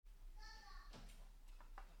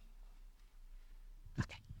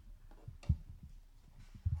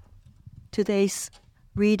Today's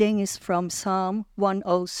reading is from Psalm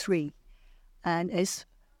 103, and it's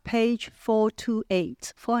page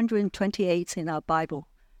 428 in our Bible.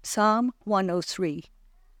 Psalm 103.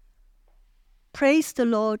 Praise the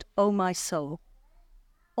Lord, O my soul.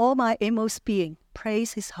 All my inmost being,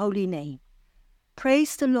 praise his holy name.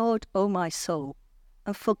 Praise the Lord, O my soul,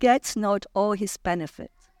 and forget not all his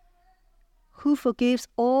benefits, who forgives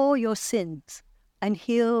all your sins and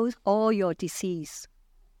heals all your disease,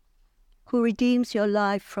 who redeems your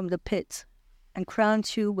life from the pit and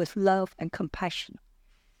crowns you with love and compassion,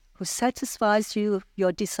 who satisfies you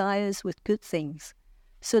your desires with good things,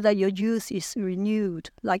 so that your youth is renewed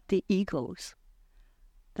like the eagles.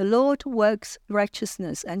 The Lord works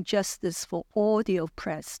righteousness and justice for all the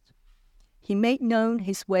oppressed. He made known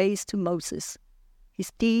his ways to Moses,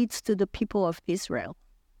 his deeds to the people of Israel.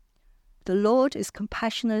 The Lord is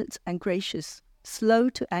compassionate and gracious, slow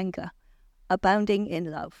to anger, abounding in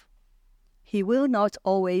love. He will not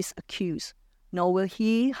always accuse, nor will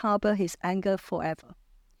he harbor his anger forever.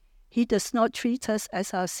 He does not treat us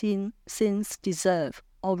as our sins deserve,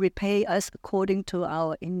 or repay us according to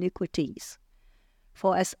our iniquities.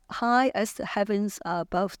 For as high as the heavens are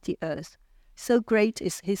above the earth, so great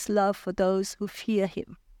is his love for those who fear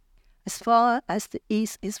him. As far as the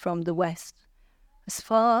east is from the west, as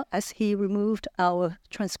far as he removed our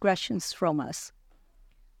transgressions from us.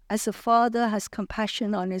 As a father has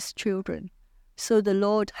compassion on his children, so the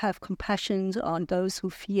Lord have compassion on those who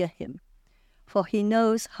fear him. For he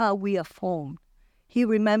knows how we are formed. He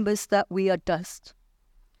remembers that we are dust.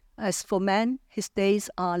 As for man, his days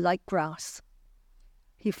are like grass.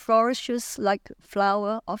 He flourishes like a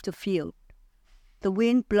flower of the field. The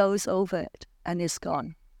wind blows over it and is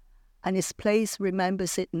gone, and its place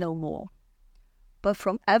remembers it no more. But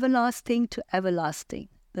from everlasting to everlasting,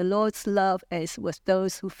 the Lord's love is with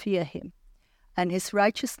those who fear him, and his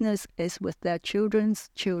righteousness is with their children's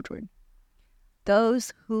children,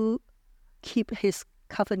 those who keep his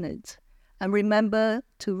covenant and remember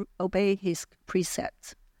to obey his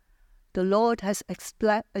precepts. The Lord has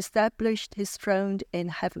established his throne in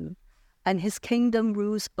heaven, and his kingdom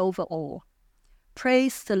rules over all.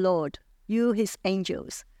 Praise the Lord, you his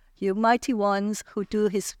angels, you mighty ones who do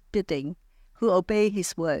his bidding, who obey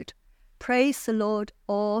his word. Praise the Lord,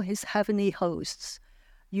 all his heavenly hosts,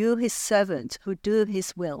 you his servants who do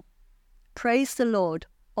his will. Praise the Lord,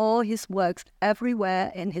 all his works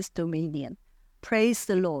everywhere in his dominion. Praise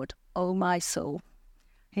the Lord, O my soul.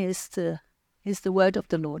 Here's the word of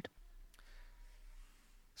the Lord.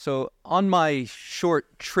 So on my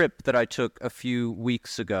short trip that I took a few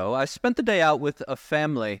weeks ago, I spent the day out with a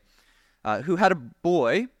family who had a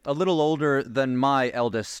boy a little older than my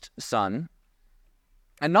eldest son.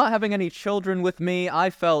 And not having any children with me,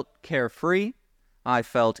 I felt carefree. I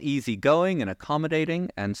felt easygoing and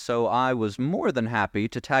accommodating, and so I was more than happy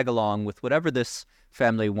to tag along with whatever this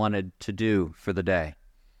family wanted to do for the day.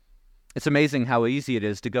 It's amazing how easy it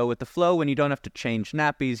is to go with the flow when you don't have to change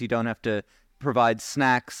nappies, you don't have to provide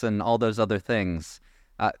snacks and all those other things.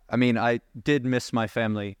 I did miss my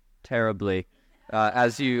family terribly,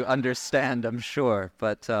 as you understand, I'm sure.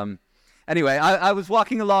 But anyway, I was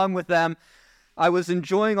walking along with them. I was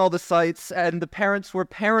enjoying all the sights, and the parents were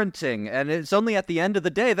parenting. And it's only at the end of the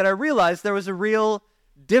day that I realized there was a real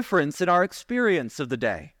difference in our experience of the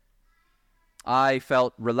day. I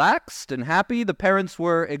felt relaxed and happy. The parents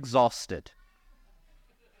were exhausted.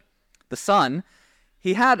 The son,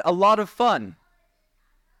 he had a lot of fun.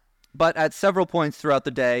 But at several points throughout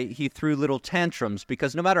the day, he threw little tantrums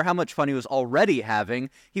because no matter how much fun he was already having,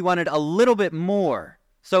 he wanted a little bit more.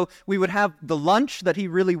 So we would have the lunch that he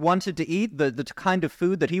really wanted to eat, the kind of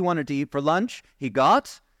food that he wanted to eat for lunch, he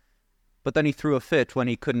got, but then he threw a fit when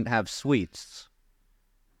he couldn't have sweets.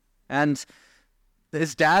 And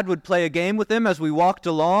his dad would play a game with him as we walked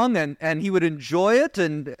along, and he would enjoy it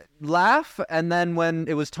and laugh, and then when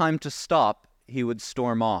it was time to stop, he would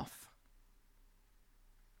storm off.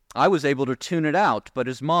 I was able to tune it out, but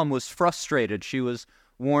his mom was frustrated. She was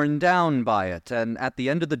worn down by it, and at the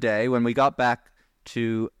end of the day, when we got back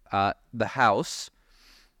to the house,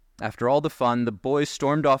 after all the fun, the boy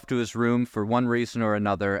stormed off to his room for one reason or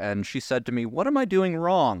another, and she said to me, "What am I doing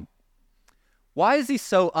wrong? Why is he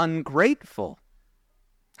so ungrateful?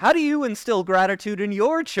 How do you instill gratitude in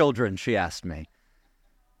your children?" she asked me.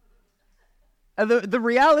 And the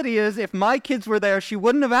reality is, if my kids were there, she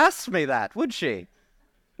wouldn't have asked me that, would she?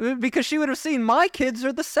 Because she would have seen my kids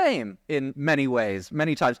are the same in many ways,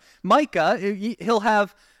 many times. Micah, he'll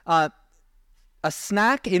have a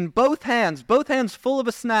snack in both hands full of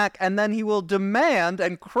a snack, and then he will demand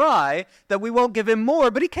and cry that we won't give him more,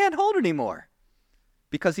 but he can't hold any more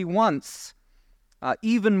because he wants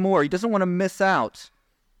even more. He doesn't want to miss out.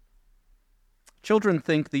 Children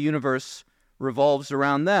think the universe revolves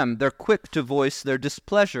around them. They're quick to voice their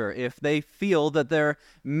displeasure if they feel that they're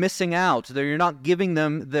missing out, that you're not giving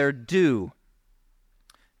them their due.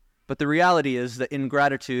 But the reality is that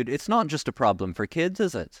ingratitude, it's not just a problem for kids,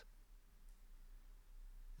 is it?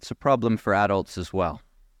 It's a problem for adults as well.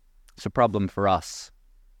 It's a problem for us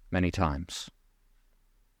many times.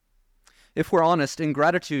 If we're honest,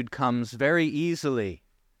 ingratitude comes very easily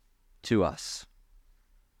to us.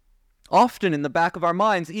 Often in the back of our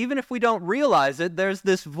minds, even if we don't realize it, there's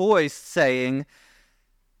this voice saying,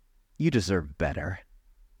 "You deserve better.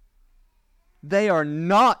 They are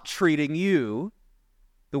not treating you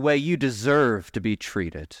the way you deserve to be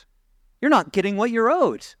treated. You're not getting what you're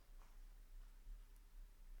owed."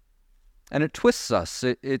 And it twists us.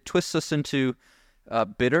 It twists us into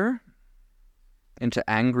bitter, into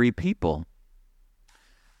angry people.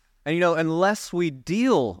 And unless we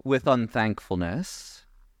deal with unthankfulness,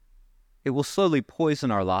 it will slowly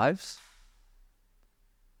poison our lives.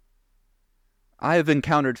 I have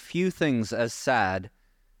encountered few things as sad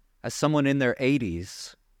as someone in their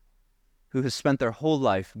 80s who has spent their whole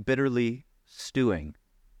life bitterly stewing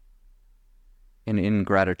in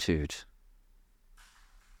ingratitude.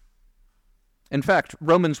 In fact,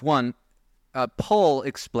 Romans 1, Paul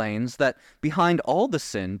explains that behind all the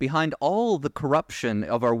sin, behind all the corruption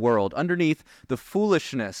of our world, underneath the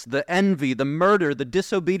foolishness, the envy, the murder, the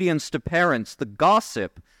disobedience to parents, the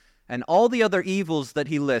gossip, and all the other evils that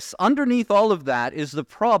he lists, underneath all of that is the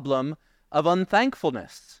problem of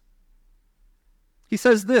unthankfulness. He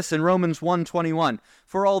says this in Romans 1:21,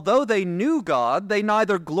 "For although they knew God, they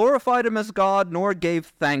neither glorified him as God nor gave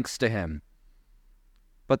thanks to him.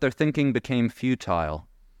 But their thinking became futile,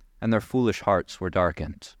 and their foolish hearts were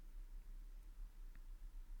darkened."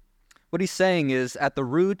 What he's saying is, at the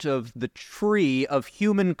root of the tree of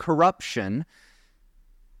human corruption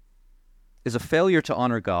is a failure to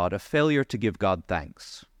honor God, a failure to give God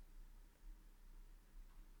thanks.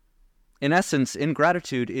 In essence,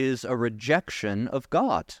 ingratitude is a rejection of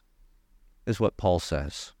God, is what Paul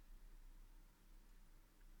says.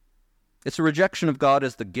 It's a rejection of God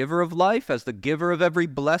as the giver of life, as the giver of every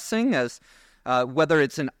blessing, as whether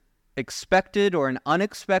it's an expected or an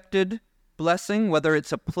unexpected blessing, whether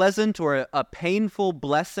it's a pleasant or a painful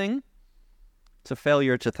blessing. It's a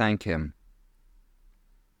failure to thank him.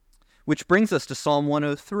 Which brings us to Psalm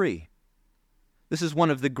 103. This is one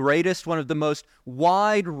of the greatest, one of the most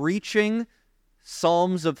wide-reaching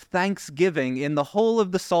psalms of thanksgiving in the whole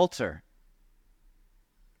of the Psalter.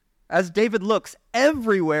 As David looks,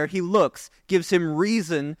 everywhere he looks gives him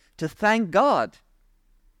reason to thank God.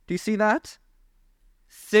 Do you see that?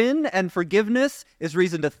 Sin and forgiveness is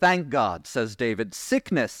reason to thank God, says David.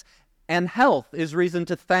 Sickness and health is reason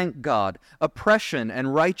to thank God. Oppression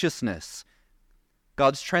and righteousness.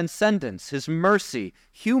 God's transcendence, his mercy,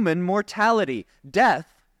 human mortality,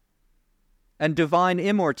 death, and divine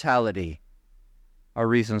immortality are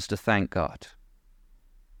reasons to thank God.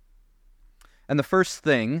 And the first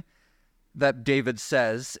thing that David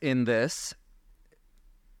says in this,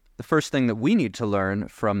 the first thing that we need to learn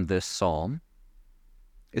from this psalm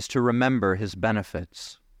is to remember his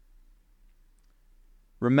benefits.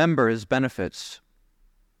 Remember his benefits.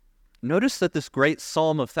 Notice that this great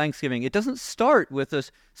psalm of thanksgiving, it doesn't start with a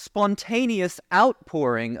spontaneous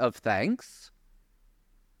outpouring of thanks.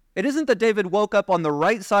 It isn't that David woke up on the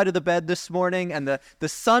right side of the bed this morning and the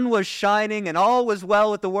sun was shining and all was well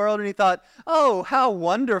with the world and he thought, "Oh, how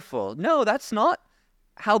wonderful." No, that's not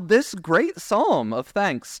how this great psalm of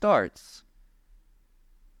thanks starts.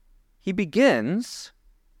 He begins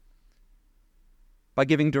by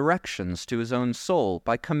giving directions to his own soul,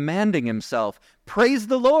 by commanding himself, "Praise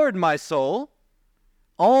the Lord, my soul.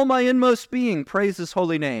 All my inmost being, praise his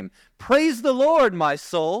holy name. Praise the Lord, my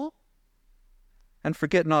soul, and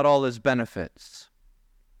forget not all his benefits."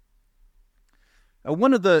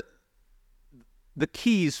 One of the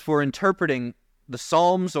keys for interpreting the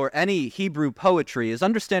Psalms or any Hebrew poetry is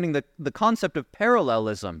understanding the concept of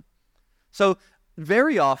parallelism. So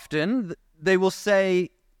very often they will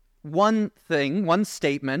say one thing, one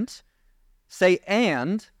statement, say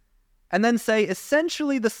and then say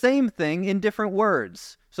essentially the same thing in different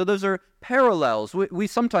words. So those are parallels. We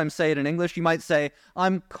sometimes say it in English. You might say,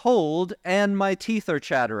 "I'm cold and my teeth are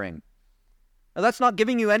chattering." Now that's not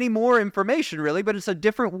giving you any more information really, but it's a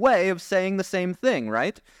different way of saying the same thing,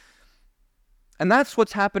 right? And that's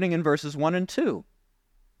what's happening in verses 1 and 2.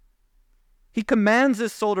 He commands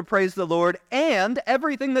his soul to praise the Lord and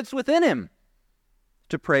everything that's within him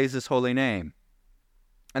to praise his holy name.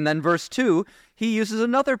 And then verse 2, he uses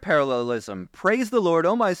another parallelism. "Praise the Lord,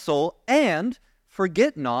 O my soul, and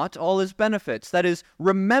forget not all his benefits. That is,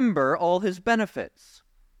 remember all his benefits.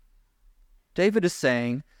 David is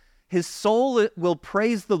saying his soul will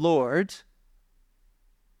praise the Lord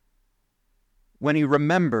when he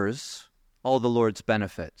remembers all the Lord's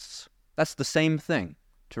benefits. That's the same thing.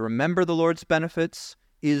 To remember the Lord's benefits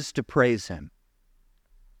is to praise him.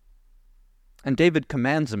 And David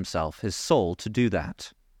commands himself, his soul, to do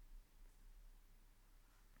that.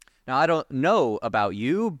 Now, I don't know about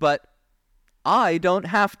you, but I don't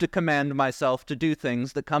have to command myself to do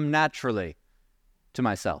things that come naturally to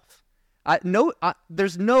myself.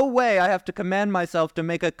 There's no way I have to command myself to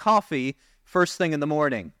make a coffee first thing in the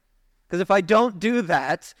morning. Because if I don't do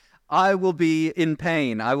that, I will be in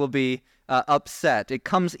pain. I will be upset. It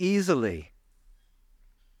comes easily.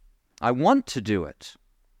 I want to do it.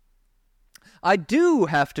 I do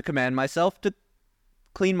have to command myself to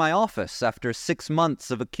clean my office after 6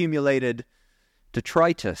 months of accumulated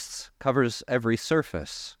detritus covers every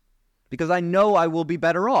surface, because I know I will be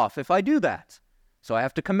better off if I do that. So I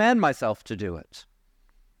have to command myself to do it.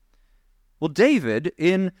 Well, David,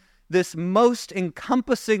 in this most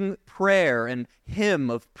encompassing prayer and hymn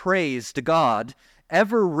of praise to God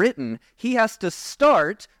ever written, he has to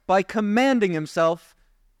start by commanding himself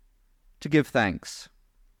to give thanks,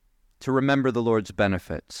 to remember the Lord's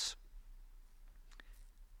benefits.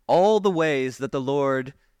 All the ways that the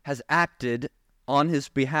Lord has acted on his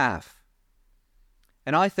behalf.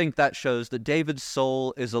 And I think that shows that David's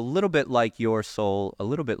soul is a little bit like your soul, a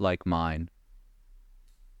little bit like mine.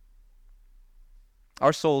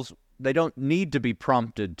 Our souls, they don't need to be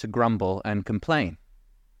prompted to grumble and complain.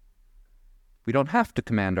 We don't have to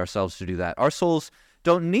command ourselves to do that. Our souls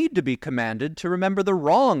don't need to be commanded to remember the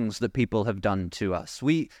wrongs that people have done to us.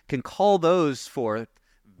 We can call those forth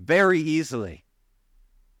very easily.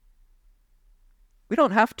 We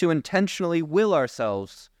don't have to intentionally will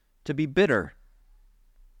ourselves to be bitter.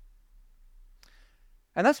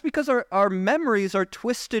 And that's because our memories are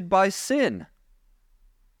twisted by sin.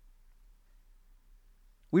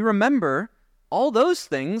 We remember all those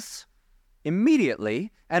things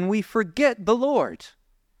immediately, and we forget the Lord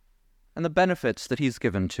and the benefits that he's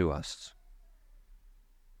given to us.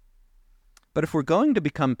 But if we're going to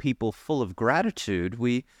become people full of gratitude,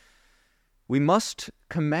 we must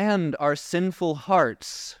command our sinful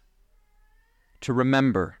hearts to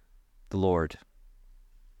remember the Lord.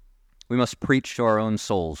 We must preach to our own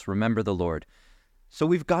souls, remember the Lord. So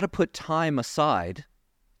we've got to put time aside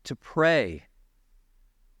to pray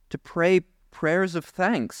prayers of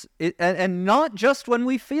thanks, and not just when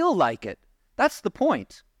we feel like it. That's the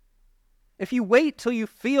point. If you wait till you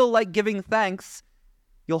feel like giving thanks,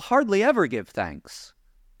 you'll hardly ever give thanks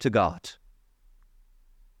to God.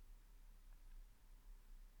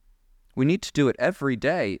 We need to do it every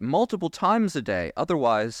day, multiple times a day.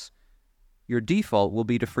 Otherwise, your default will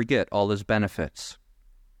be to forget all his benefits.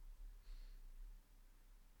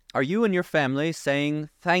 Are you and your family saying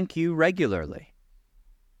thank you regularly?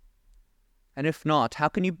 And if not, how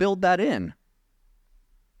can you build that in?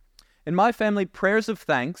 In my family, prayers of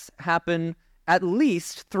thanks happen at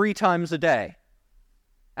least 3 times a day,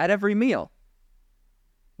 at every meal.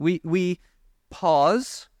 We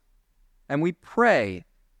pause and we pray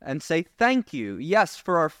and say thank you, yes,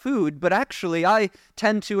 for our food, but actually I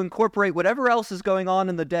tend to incorporate whatever else is going on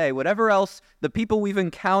in the day, whatever else, the people we've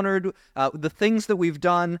encountered, the things that we've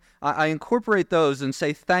done, I incorporate those and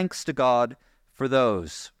say thanks to God for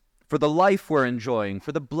those, for the life we're enjoying,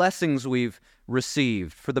 for the blessings we've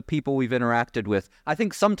received, for the people we've interacted with. I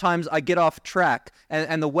think sometimes I get off track,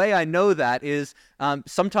 and the way I know that is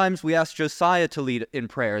sometimes we ask Josiah to lead in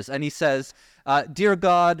prayers, and he says, Dear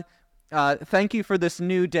God, thank you for this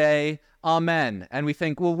new day, amen. And we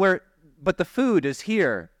think, well, but the food is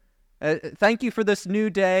here. Thank you for this new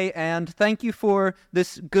day, and thank you for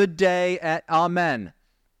this good day, amen.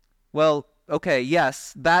 Well, okay,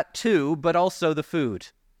 yes, that too, but also the food.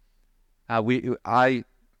 I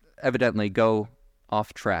evidently go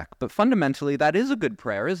off track, but fundamentally that is a good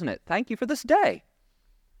prayer, isn't it? Thank you for this day,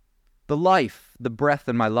 the life, the breath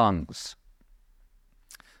in my lungs.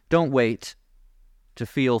 Don't wait to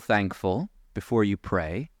feel thankful before you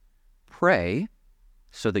pray. Pray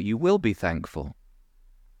so that you will be thankful.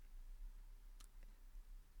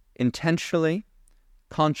 Intentionally,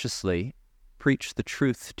 consciously preach the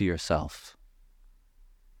truth to yourself.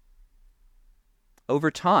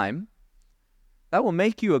 Over time, that will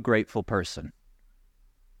make you a grateful person.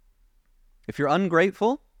 If you're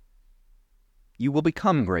ungrateful, you will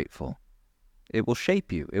become grateful. It will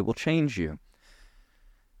shape you. It will change you.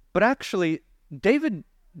 But actually, David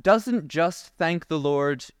doesn't just thank the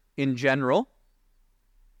Lord in general.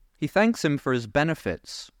 He thanks him for his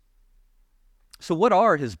benefits. So what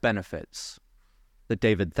are his benefits that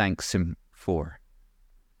David thanks him for?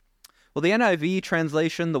 Well, the NIV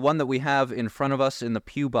translation, the one that we have in front of us in the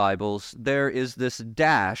Pew Bibles, there is this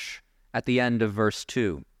dash at the end of verse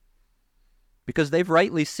 2. Because they've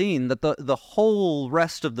rightly seen that the whole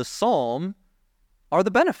rest of the psalm are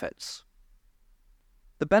the benefits.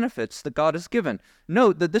 The benefits that God has given.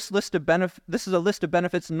 Note that this is a list of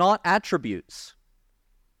benefits, not attributes.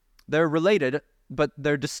 They're related, but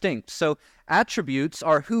they're distinct. So attributes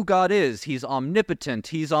are who God is. He's omnipotent.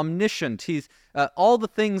 He's omniscient. He's all the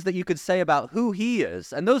things that you could say about who he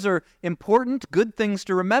is. And those are important, good things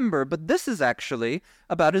to remember. But this is actually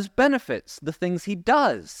about his benefits, the things he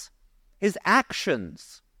does, his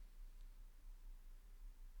actions.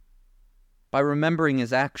 By remembering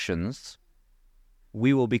his actions,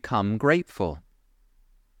 we will become grateful.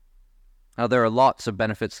 Now, there are lots of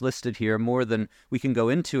benefits listed here, more than we can go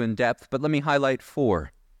into in depth, but let me highlight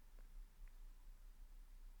 4.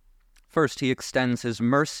 First, he extends his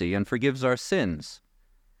mercy and forgives our sins.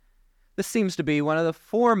 This seems to be one of the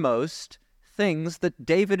foremost things that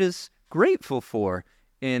David is grateful for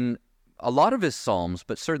in a lot of his psalms,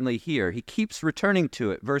 but certainly here. He keeps returning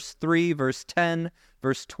to it. Verse 3, verse 10,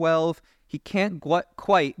 verse 12. He can't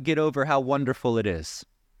quite get over how wonderful it is.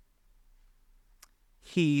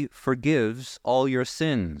 He forgives all your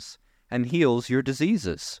sins and heals your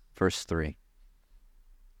diseases, verse 3.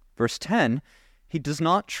 Verse 10, he does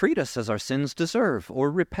not treat us as our sins deserve or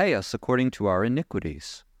repay us according to our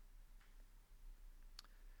iniquities.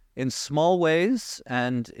 In small ways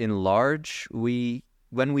and in large,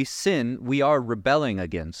 when we sin, we are rebelling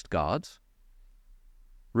against God,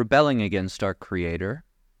 rebelling against our Creator.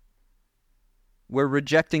 We're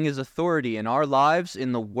rejecting his authority in our lives,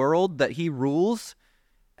 in the world that he rules.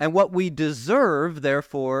 And what we deserve,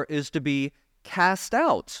 therefore, is to be cast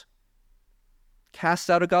out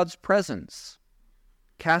of God's presence,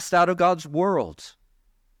 cast out of God's world.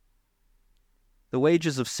 The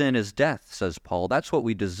wages of sin is death, says Paul. That's what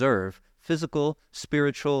we deserve, physical,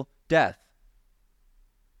 spiritual death.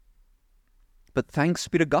 But thanks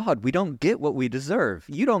be to God, we don't get what we deserve.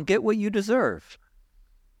 You don't get what you deserve.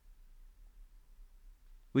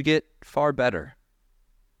 We get far better.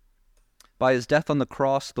 By his death on the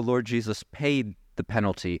cross, the Lord Jesus paid the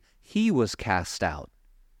penalty. He was cast out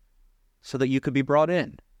so that you could be brought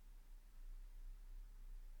in.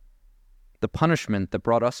 The punishment that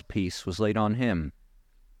brought us peace was laid on him.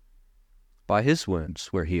 By his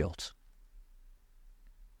wounds we're healed.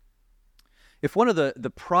 If one of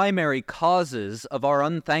the primary causes of our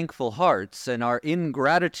unthankful hearts and our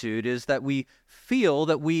ingratitude is that we feel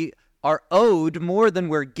that we are owed more than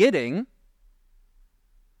we're getting,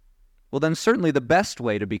 well, then certainly the best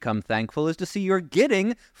way to become thankful is to see you're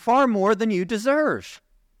getting far more than you deserve.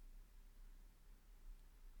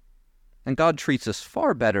 And God treats us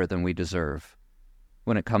far better than we deserve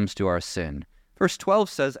when it comes to our sin. Verse 12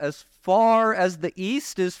 says, as far as the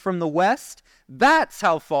east is from the west, that's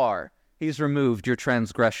how far he's removed your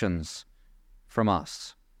transgressions from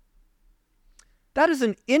us. That is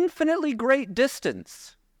an infinitely great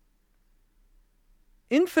distance.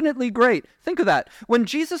 Infinitely great. Think of that. When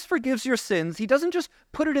Jesus forgives your sins, he doesn't just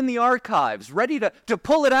put it in the archives, ready to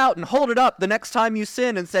pull it out and hold it up the next time you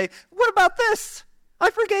sin and say, what about this? I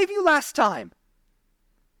forgave you last time.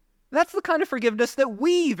 That's the kind of forgiveness that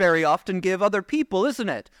we very often give other people, isn't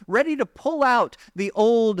it? Ready to pull out the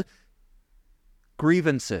old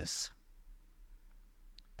grievances.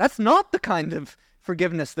 That's not the kind of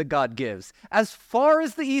forgiveness that God gives. As far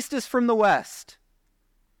as the east is from the west.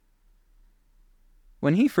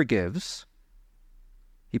 When he forgives,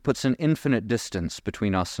 he puts an infinite distance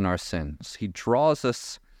between us and our sins. He draws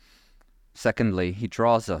us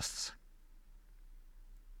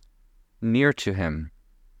near to him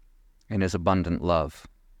in his abundant love.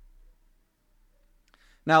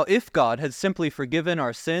 Now, if God had simply forgiven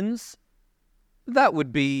our sins, that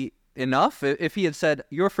would be enough. If he had said,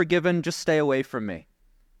 you're forgiven, just stay away from me.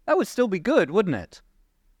 That would still be good, wouldn't it?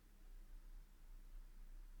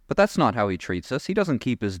 But that's not how he treats us. He doesn't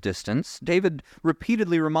keep his distance. David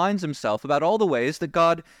repeatedly reminds himself about all the ways that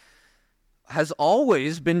God has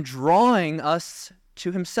always been drawing us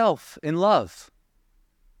to himself in love.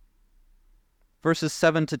 Verses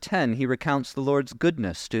 7 to 10, he recounts the Lord's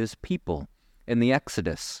goodness to his people in the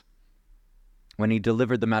Exodus. When he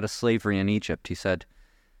delivered them out of slavery in Egypt, he said,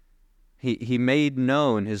 he made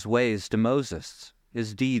known his ways to Moses,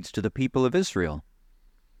 his deeds to the people of Israel.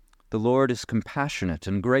 The Lord is compassionate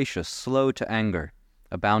and gracious, slow to anger,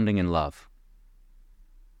 abounding in love.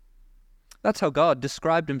 That's how God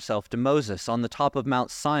described himself to Moses on the top of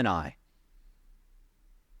Mount Sinai.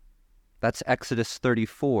 That's Exodus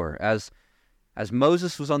 34. As As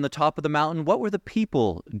Moses was on the top of the mountain, what were the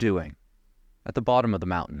people doing at the bottom of the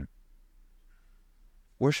mountain?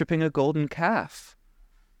 Worshipping a golden calf,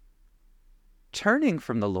 turning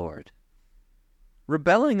from the Lord,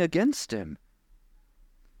 rebelling against him.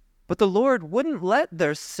 But the Lord wouldn't let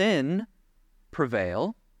their sin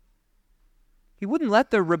prevail. He wouldn't let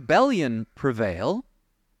their rebellion prevail.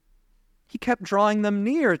 He kept drawing them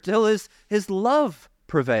near till his love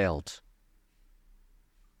prevailed.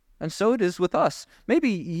 And so it is with us.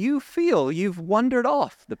 Maybe you feel you've wandered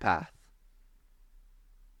off the path.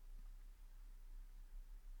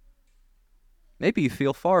 Maybe you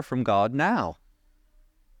feel far from God now.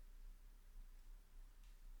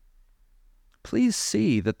 Please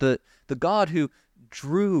see that the God who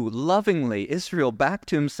drew lovingly Israel back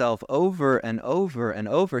to himself over and over and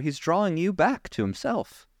over, he's drawing you back to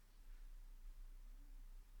himself.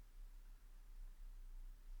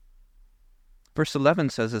 Verse 11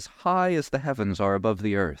 says, as high as the heavens are above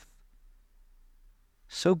the earth,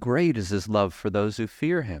 so great is his love for those who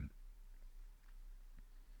fear him.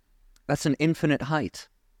 That's an infinite height.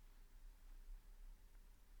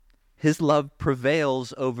 His love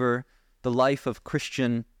prevails over the life of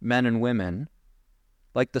Christian men and women,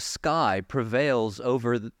 like the sky prevails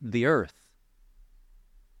over the earth.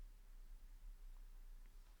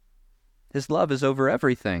 His love is over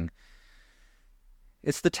everything.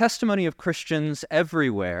 It's the testimony of Christians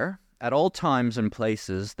everywhere, at all times and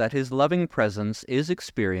places, that his loving presence is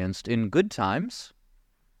experienced in good times,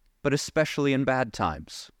 but especially in bad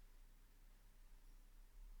times.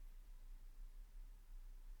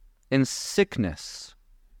 In sickness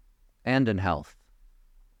and in health.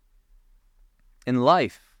 In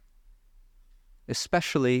life,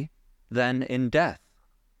 especially then in death.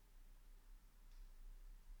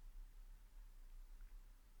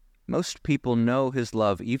 Most people know his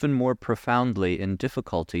love even more profoundly in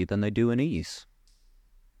difficulty than they do in ease,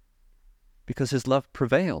 because his love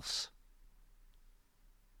prevails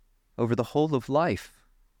over the whole of life.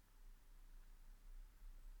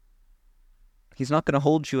 He's not going to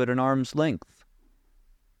hold you at an arm's length.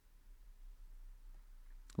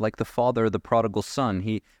 Like the father of the prodigal son,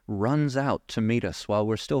 he runs out to meet us while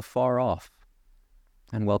we're still far off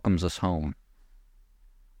and welcomes us home.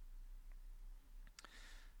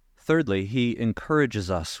 Thirdly, he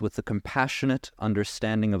encourages us with the compassionate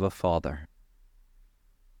understanding of a father.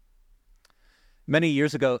 Many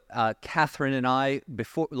years ago, Catherine and I,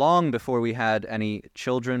 long before we had any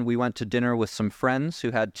children, we went to dinner with some friends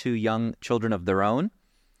who had 2 young children of their own.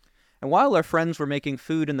 And while our friends were making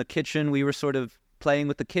food in the kitchen, we were sort of playing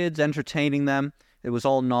with the kids, entertaining them. It was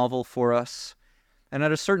all novel for us. And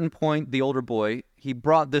at a certain point, the older boy, he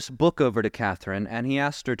brought this book over to Catherine, and he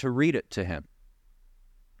asked her to read it to him.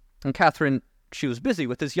 And Catherine, she was busy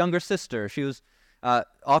with his younger sister. She was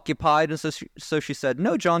occupied, and so she said,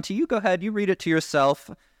 "No, Jonty, you go ahead, you read it to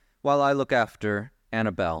yourself while I look after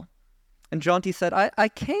Annabelle." And Jonty said, I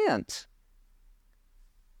can't.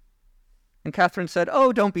 And Catherine said,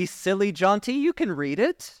 "Oh, don't be silly, Jonty, you can read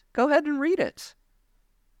it. Go ahead and read it."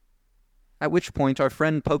 At which point our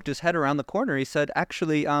friend poked his head around the corner. He said,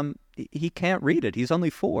 "Actually, he can't read it. He's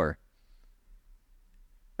only 4.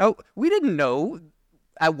 Oh, we didn't know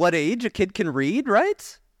at what age a kid can read,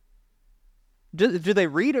 right? Do they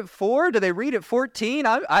read at 4? Do they read at 14?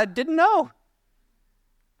 I didn't know.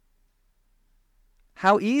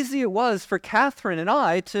 How easy it was for Catherine and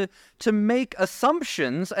I to make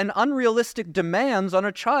assumptions and unrealistic demands on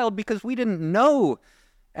a child because we didn't know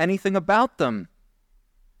anything about them.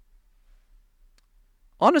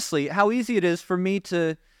 Honestly, how easy it is for me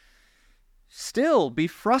to still be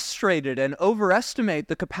frustrated and overestimate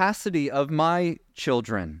the capacity of my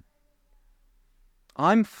children.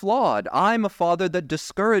 I'm flawed. I'm a father that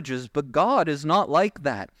discourages, but God is not like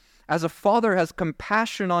that. As a father has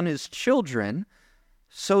compassion on his children,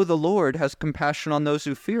 so the Lord has compassion on those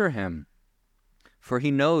who fear him. For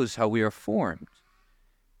he knows how we are formed.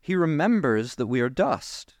 He remembers that we are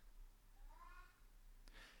dust.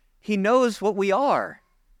 He knows what we are.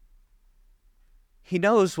 He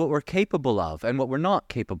knows what we're capable of and what we're not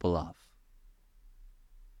capable of.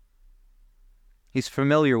 He's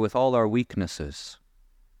familiar with all our weaknesses.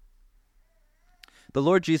 The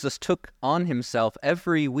Lord Jesus took on himself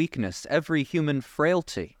every weakness, every human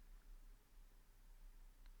frailty.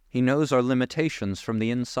 He knows our limitations from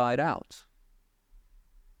the inside out.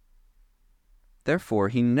 Therefore,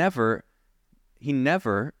 he never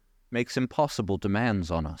makes impossible demands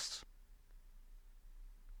on us.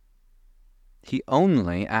 He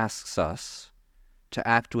only asks us to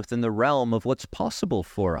act within the realm of what's possible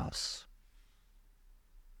for us.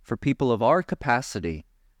 For people of our capacity,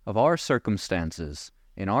 of our circumstances,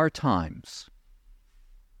 in our times,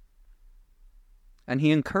 And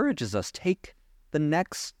he encourages us, take the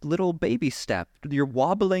next little baby step, your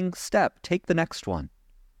wobbling step, take the next one.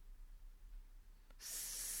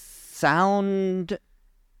 Sound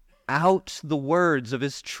out the words of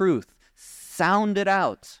his truth. Sound it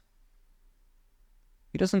out.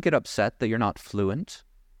 He doesn't get upset that you're not fluent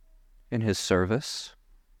in his service,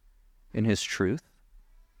 in his truth.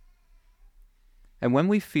 And when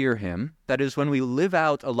we fear him, that is, when we live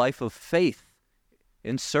out a life of faith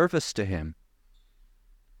in service to him,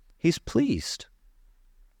 he's pleased.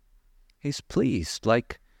 He's pleased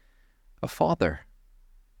like a father.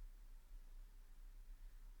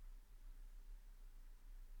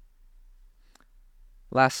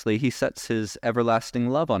 Lastly, he sets his everlasting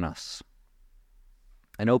love on us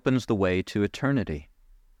and opens the way to eternity.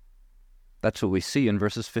 That's what we see in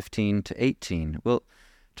verses 15 to 18. We'll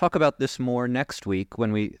talk about this more next week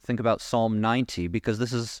when we think about Psalm 90, because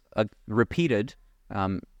this is repeated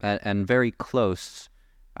and very close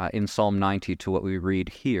in Psalm 90 to what we read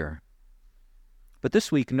here. But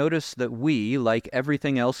this week, notice that we, like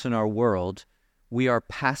everything else in our world, we are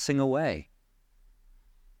passing away.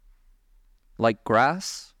 Like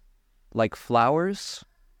grass, like flowers,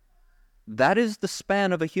 that is the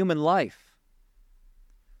span of a human life.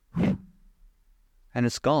 And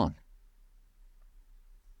it's gone.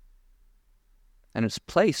 And its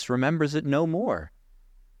place remembers it no more,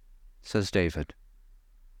 says David.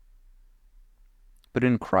 But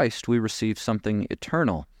in Christ we receive something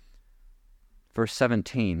eternal. Verse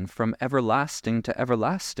 17, from everlasting to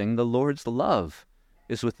everlasting, the Lord's love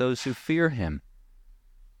is with those who fear him.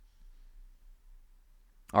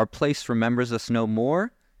 Our place remembers us no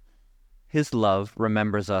more. His love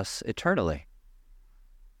remembers us eternally.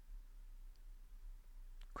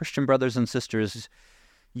 Christian brothers and sisters,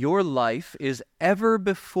 your life is ever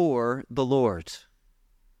before the Lord.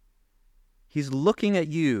 He's looking at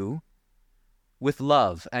you with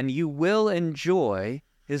love, and you will enjoy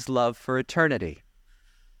his love for eternity.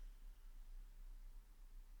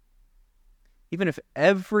 Even if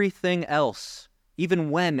everything else, even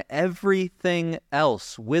when everything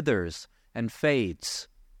else withers and fades,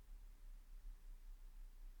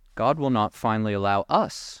 God will not finally allow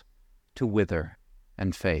us to wither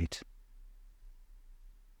and fade.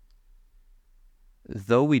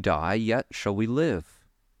 Though we die, yet shall we live.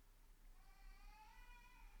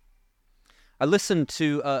 I listened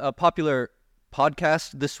to a popular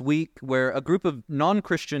podcast this week where a group of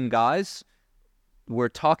non-Christian guys were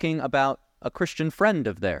talking about a Christian friend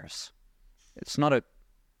of theirs. It's not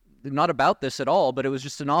about this at all, but it was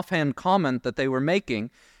just an offhand comment that they were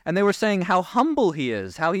making. And they were saying how humble he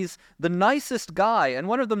is, how he's the nicest guy. And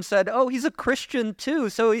one of them said, oh, he's a Christian too,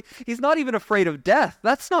 so he's not even afraid of death.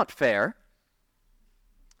 That's not fair.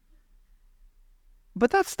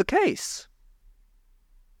 But that's the case.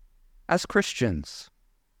 As Christians,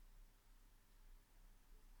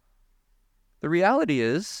 the reality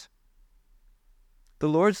is the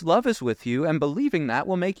Lord's love is with you, and believing that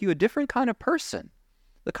will make you a different kind of person.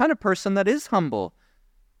 The kind of person that is humble,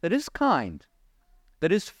 that is kind,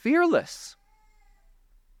 that is fearless,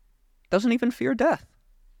 doesn't even fear death.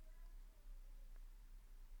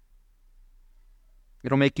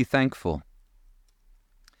 It'll make you thankful.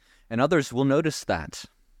 And others will notice that.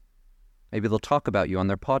 Maybe they'll talk about you on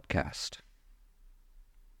their podcast.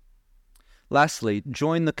 Lastly,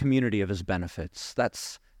 join the community of his benefits.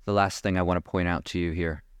 That's the last thing I want to point out to you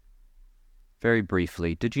here. Very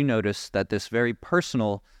briefly, did you notice that this very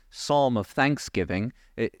personal psalm of thanksgiving,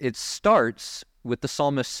 it starts with the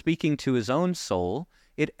psalmist speaking to his own soul.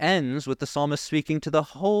 It ends with the psalmist speaking to the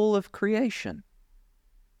whole of creation.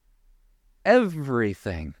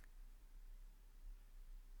 Everything.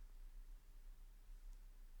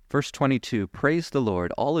 Verse 22, praise the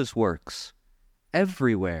Lord, all his works,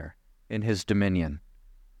 everywhere in his dominion.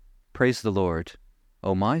 Praise the Lord,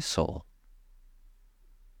 O my soul.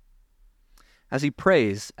 As he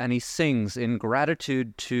prays and he sings in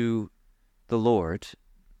gratitude to the Lord,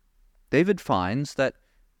 David finds that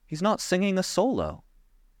he's not singing a solo.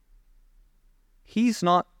 He's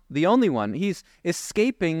not the only one. He's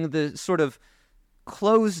escaping the sort of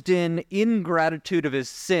closed-in ingratitude of his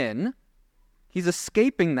sin. He's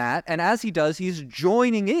escaping that, and as he does, he's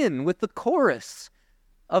joining in with the chorus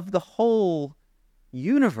of the whole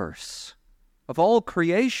universe, of all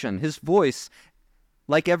creation. His voice,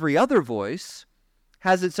 like every other voice,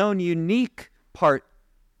 has its own unique part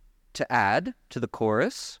to add to the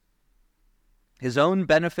chorus, his own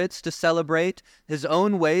benefits to celebrate, his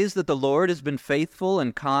own ways that the Lord has been faithful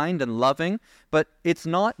and kind and loving. But it's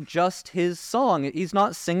not just his song. He's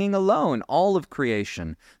not singing alone. All of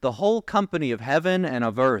creation, the whole company of heaven and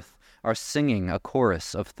of earth, are singing a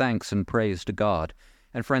chorus of thanks and praise to God.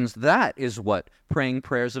 And friends, that is what praying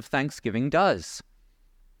prayers of thanksgiving does.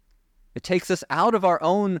 It takes us out of our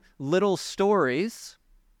own little stories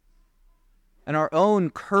and our own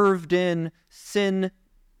curved-in, sinful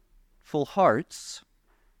hearts,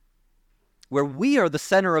 where we are the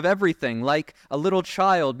center of everything, like a little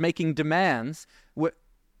child making demands.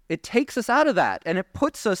 It takes us out of that, and it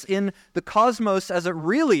puts us in the cosmos as it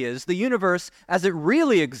really is, the universe as it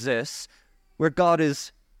really exists, where God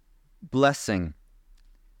is blessing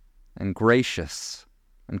and gracious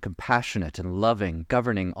and compassionate and loving,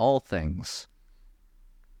 governing all things.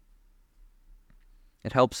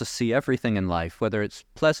 It helps us see everything in life, whether it's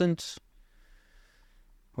pleasant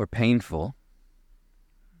or painful,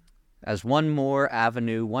 as one more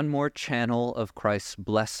avenue, one more channel of Christ's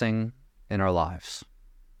blessing in our lives.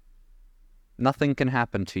 Nothing can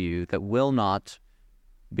happen to you that will not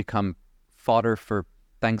become fodder for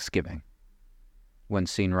thanksgiving when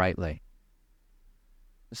seen rightly.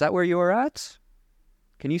 Is that where you are at?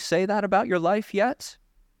 Can you say that about your life yet?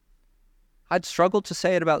 I'd struggle to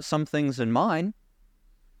say it about some things in mine.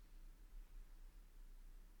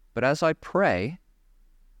 But as I pray,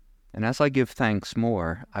 and as I give thanks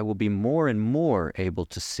more, I will be more and more able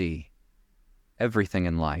to see everything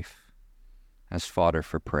in life as fodder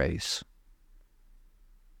for praise.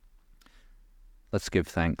 Let's give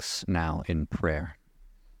thanks now in prayer.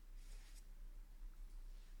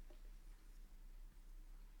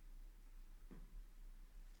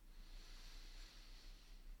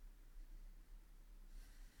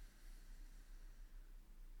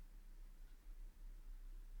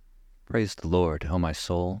 Praise the Lord, O my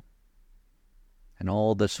soul, and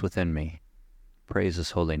all that's within me. Praise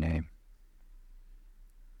his holy name.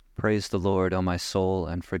 Praise the Lord, O my soul,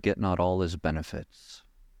 and forget not all his benefits.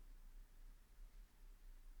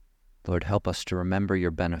 Lord, help us to remember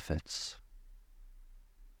your benefits.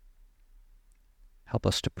 Help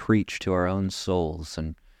us to preach to our own souls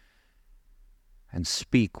and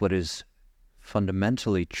speak what is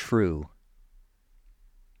fundamentally true,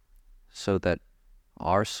 so that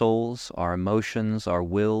our souls, our emotions, our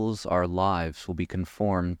wills, our lives will be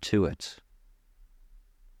conformed to it,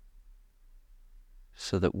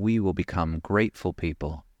 so that we will become grateful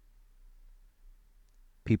people,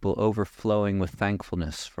 people overflowing with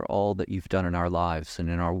thankfulness for all that you've done in our lives and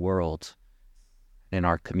in our world, in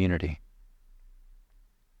our community.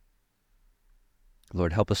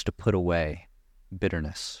 Lord, help us to put away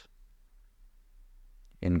bitterness,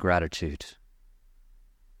 ingratitude,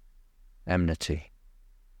 enmity.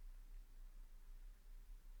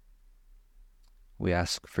 We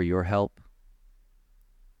ask for your help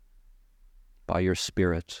by your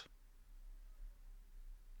Spirit.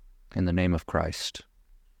 In the name of Christ.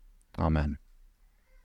 Amen.